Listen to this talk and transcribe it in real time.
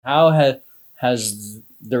How has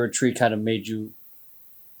the retreat kind of made you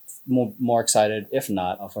more excited, if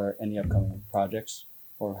not, for any upcoming projects?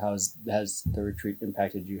 Or has the retreat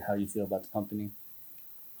impacted you, how you feel about the company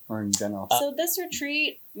or in general? So this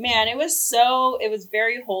retreat, man, it was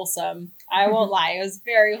very wholesome. I won't lie, it was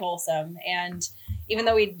very wholesome. And even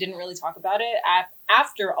though we didn't really talk about it,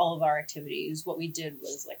 after all of our activities, what we did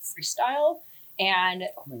was like freestyle. And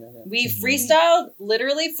we freestyled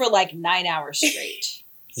literally for like 9 hours straight.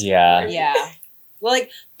 Yeah. Yeah. Well,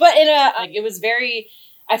 but in a, it was very,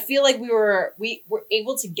 I feel like we were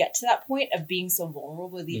able to get to that point of being so vulnerable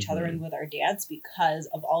with each other and with our dance because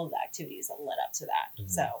of all of the activities that led up to that.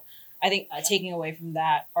 So I think taking away from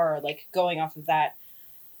that, or like going off of that,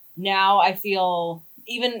 now I feel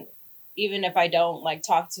even if I don't like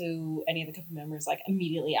talk to any of the company members like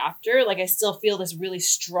immediately after, like I still feel this really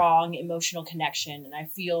strong emotional connection, and I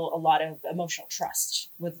feel a lot of emotional trust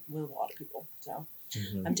with a lot of people. So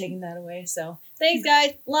I'm taking that away. So thanks,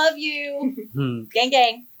 guys. Love you. Gang,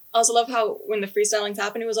 gang. I also love how when the freestyling's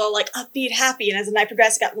happened, it was all like upbeat, happy, and as the night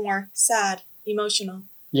progressed, it got more sad, emotional,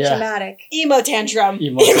 dramatic, emo tantrum.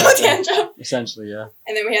 Emo tantrum. Essentially, yeah.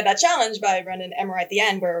 And then we had that challenge by Brendan and Emma at the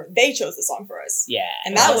end where they chose the song for us. Yeah,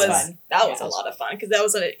 and that was fun. That was a lot of fun because that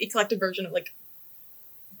was an eclectic version of like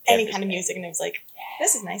any kind of music, and it was like,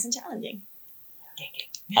 this is nice and challenging.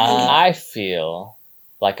 I feel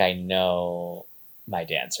like I know my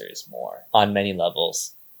dancers more on many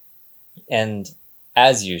levels, and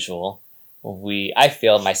as usual, I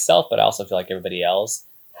feel myself, but I also feel like everybody else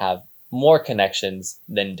have more connections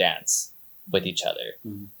than dance with each other.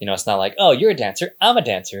 You know, it's not like, oh, you're a dancer, I'm a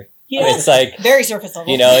dancer. Yeah. It's like very surface level.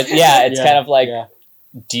 You know, it's kind of like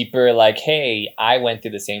deeper. Like, hey, I went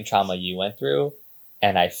through the same trauma you went through,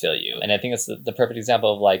 and I feel you. And I think it's the perfect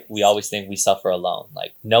example of like, we always think we suffer alone.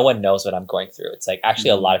 Like, no one knows what I'm going through. It's like,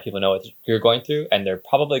 actually, a lot of people know what you're going through, and they're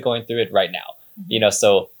probably going through it right now. You know,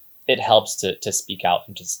 so it helps to speak out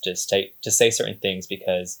and just say certain things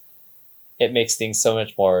because it makes things so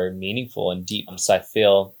much more meaningful and deep. So I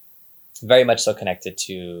feel very much so connected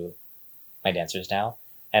to my dancers now.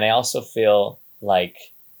 And I also feel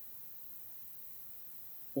like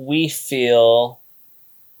we feel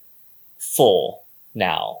full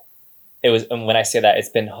now. And when I say that, it's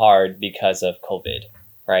been hard because of COVID,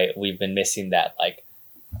 right? We've been missing that like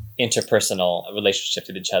interpersonal relationship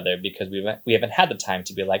with each other because we haven't had the time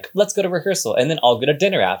to be like, let's go to rehearsal and then I'll go to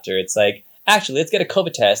dinner after. It's like, actually, let's get a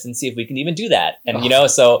COVID test and see if we can even do that. And, you know,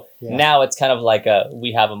 so now it's kind of like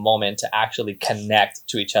we have a moment to actually connect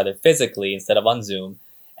to each other physically instead of on Zoom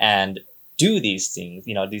and do these things,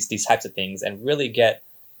 you know, these types of things and really get,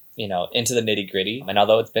 you know, into the nitty gritty. And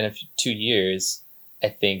although it's been 2 years, I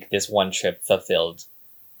think this one trip fulfilled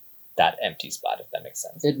that empty spot, if that makes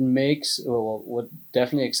sense. It makes, what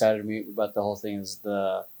definitely excited me about the whole thing is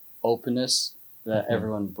the openness that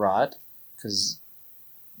everyone brought, because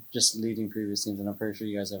just leading previous teams, and I'm pretty sure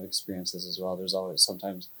you guys have experienced this as well, there's always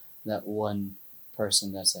sometimes that one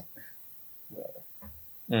person that's like, whatever.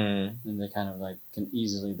 And they kind of like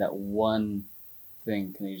that one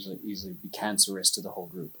thing can easily be cancerous to the whole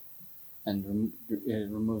group. And it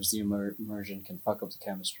removes the immersion, can fuck up the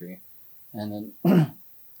chemistry. And then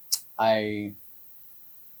I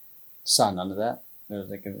saw none of that. There was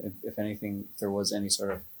like, if anything, if there was any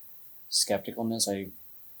sort of skepticalness,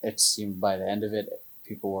 it seemed by the end of it,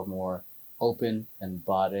 people were more open and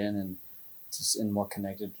bought in and more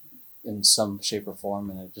connected in some shape or form.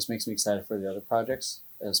 And it just makes me excited for the other projects,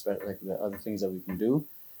 especially like the other things that we can do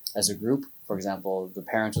as a group. For example, the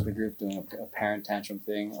parents of the group doing a parent tantrum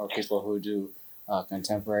thing, or people who do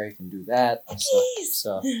contemporary can do that.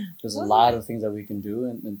 So there's a lot of things that we can do.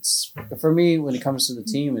 And it's, for me, when it comes to the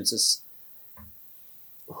team, it's just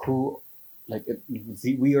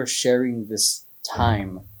we are sharing this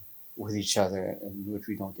time with each other, and which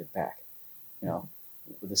we don't get back. You know,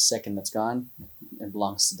 the second that's gone, it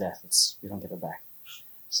belongs to death. We don't get it back.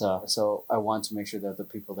 So I want to make sure that the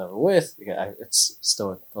people that we're with, it's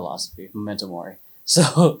Stoic philosophy, memento mori.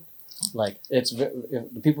 So, like, if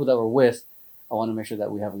the people that we're with, I want to make sure that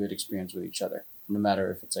we have a good experience with each other. No matter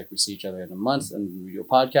if it's like we see each other in a month and we do a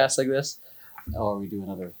podcast like this, or we do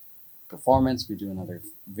another performance, we do another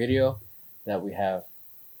video, that we have.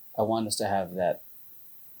 I want us to have that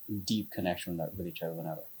deep connection with each other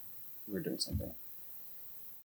whenever we're doing something.